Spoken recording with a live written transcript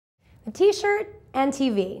A t-shirt and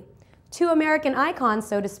TV. Two American icons,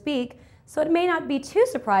 so to speak, so it may not be too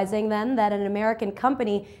surprising then that an American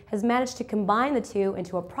company has managed to combine the two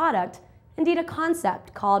into a product, indeed a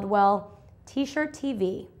concept called, well, T-shirt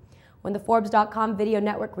TV. When the Forbes.com video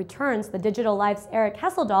network returns, the Digital Life's Eric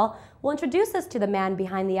Hesseldahl will introduce us to the man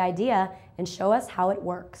behind the idea and show us how it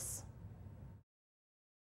works.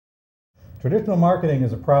 Traditional marketing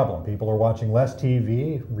is a problem. People are watching less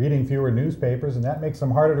TV, reading fewer newspapers, and that makes them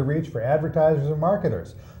harder to reach for advertisers and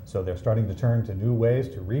marketers. So they're starting to turn to new ways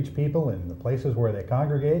to reach people in the places where they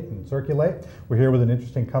congregate and circulate. We're here with an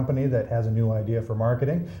interesting company that has a new idea for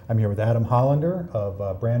marketing. I'm here with Adam Hollander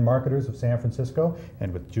of Brand Marketers of San Francisco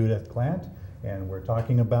and with Judith Clant, and we're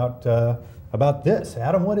talking about this.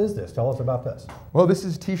 Adam, what is this? Tell us about this. Well, this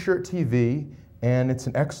is T-shirt TV. And it's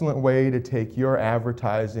an excellent way to take your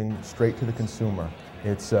advertising straight to the consumer.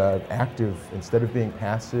 It's active. Instead of being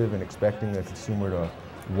passive and expecting the consumer to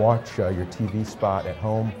watch your TV spot at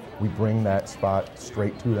home, we bring that spot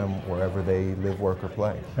straight to them wherever they live, work, or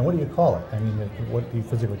play. And what do you call it? I mean, what do you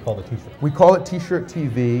physically call the t-shirt? We call it T-shirt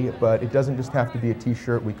TV, but it doesn't just have to be a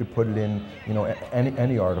t-shirt. We could put it in,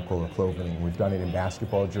 any article of clothing. We've done it in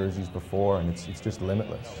basketball jerseys before, and it's just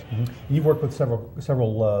limitless. Mm-hmm. You've worked with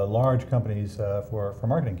several large companies for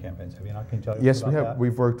marketing campaigns, have you not? Can you tell us Yes, about we have. that?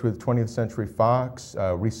 We've worked with 20th Century Fox,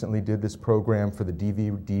 recently did this program for the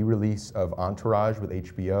DVD release of Entourage with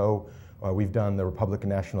HBO. We've done the Republican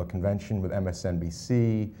National Convention with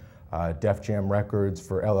MSNBC, Def Jam Records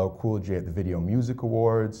for LL Cool J at the Video Music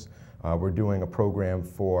Awards. We're doing a program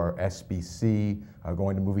for SBC,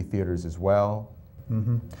 going to movie theaters as well.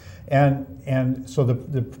 Mm-hmm. And so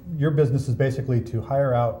your business is basically to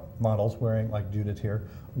hire out models wearing, like Judith here,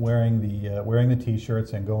 wearing the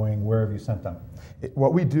t-shirts and going wherever you sent them.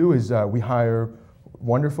 What we do is we hire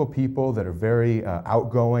wonderful people that are very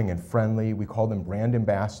outgoing and friendly. We call them brand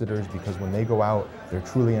ambassadors because when they go out, they're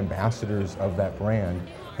truly ambassadors of that brand.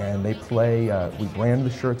 And they play, we brand the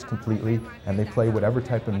shirts completely, and they play whatever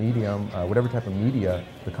type of medium, whatever type of media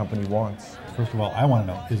the company wants. First of all, I want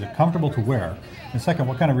to know, is it comfortable to wear? And second,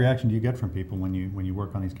 what kind of reaction do you get from people when you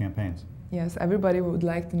work on these campaigns? Yes, everybody would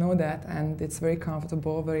like to know that, and it's very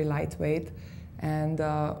comfortable, very lightweight. And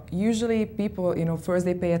usually people, first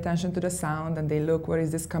they pay attention to the sound and they look, where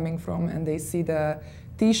is this coming from, and they see the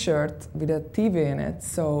t-shirt with a TV in it.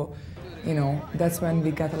 So, that's when we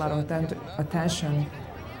get a lot of attention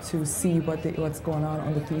to see what's going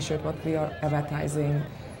on the t-shirt, what we are advertising.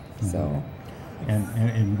 Mm-hmm. So.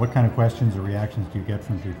 And what kind of questions or reactions do you get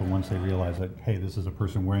from people once they realize that, hey, this is a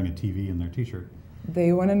person wearing a TV in their t-shirt?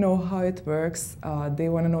 They want to know how it works. They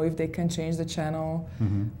want to know if they can change the channel,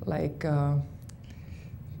 mm-hmm. like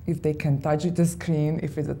if they can touch the screen,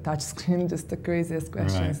 if it's a touch screen, just the craziest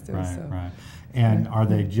questions too. Right. And are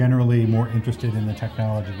they generally more interested in the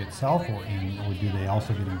technology itself, or do they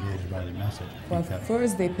also get engaged by the message? Well,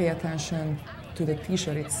 first they pay attention to the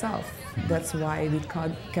t-shirt itself. Mm-hmm. That's why we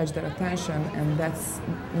catch their attention, and that's,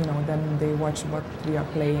 then they watch what we are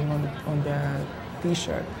playing on the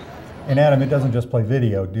t-shirt. And Adam, it doesn't just play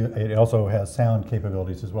video, it also has sound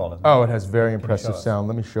capabilities as well, doesn't it? Oh, it has very impressive sound.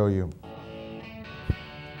 Let me show you.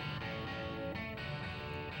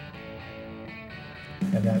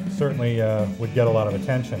 And that certainly would get a lot of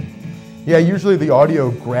attention. Yeah, usually the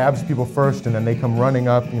audio grabs people first, and then they come running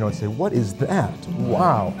up, and say, "What is that?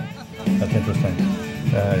 Wow!" That's interesting.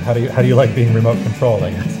 How do you like being remote controlled,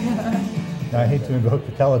 I guess? Now, I hate to invoke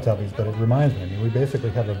the Teletubbies, but it reminds me. I mean, we basically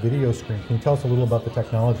have a video screen. Can you tell us a little about the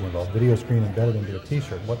technology involved? Video screen embedded into a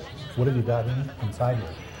T-shirt. What have you got inside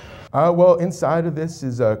here? Well, inside of this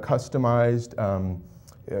is a customized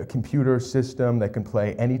computer system that can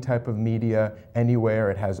play any type of media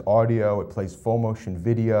anywhere. It has audio, it plays full motion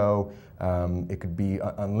video, it could be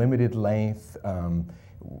unlimited length.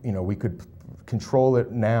 We could control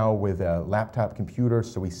it now with a laptop computer,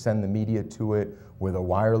 so we send the media to it with a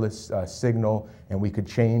wireless signal, and we could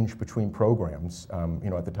change between programs,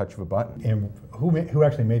 at the touch of a button. And who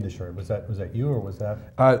actually made the shirt? Was that you, or was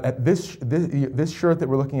that? This shirt that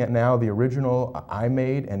we're looking at now, the original I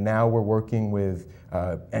made, and now we're working with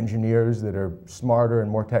engineers that are smarter and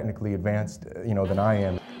more technically advanced, than I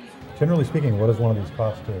am. Generally speaking, what does one of these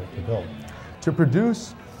cost to build? To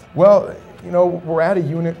produce, well, we're at a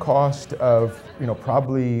unit cost of,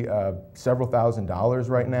 probably several $1,000s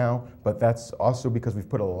right now, but that's also because we've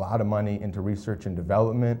put a lot of money into research and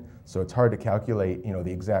development, so it's hard to calculate,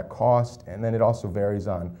 the exact cost, and then it also varies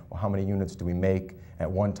on, well, how many units do we make at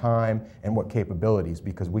one time and what capabilities,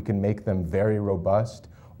 because we can make them very robust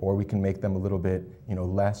or we can make them a little bit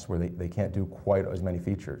less where they can't do quite as many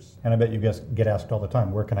features. And I bet you guys get asked all the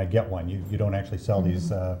time, where can I get one? You don't actually sell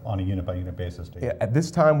these on a unit-by-unit basis, do you? Yeah, at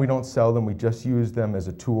this time we don't sell them, we just use them as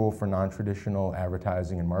a tool for non-traditional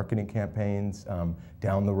advertising and marketing campaigns.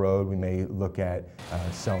 Down the road we may look at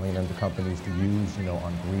selling them to companies to use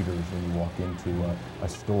on greeters when you walk into a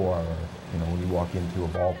store, or when you walk into a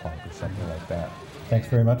ballpark or something like that. Thanks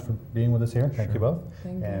very much for being with us here. Thank you both.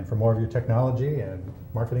 Thank you. And for more of your technology and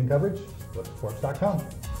marketing coverage, go to Forbes.com.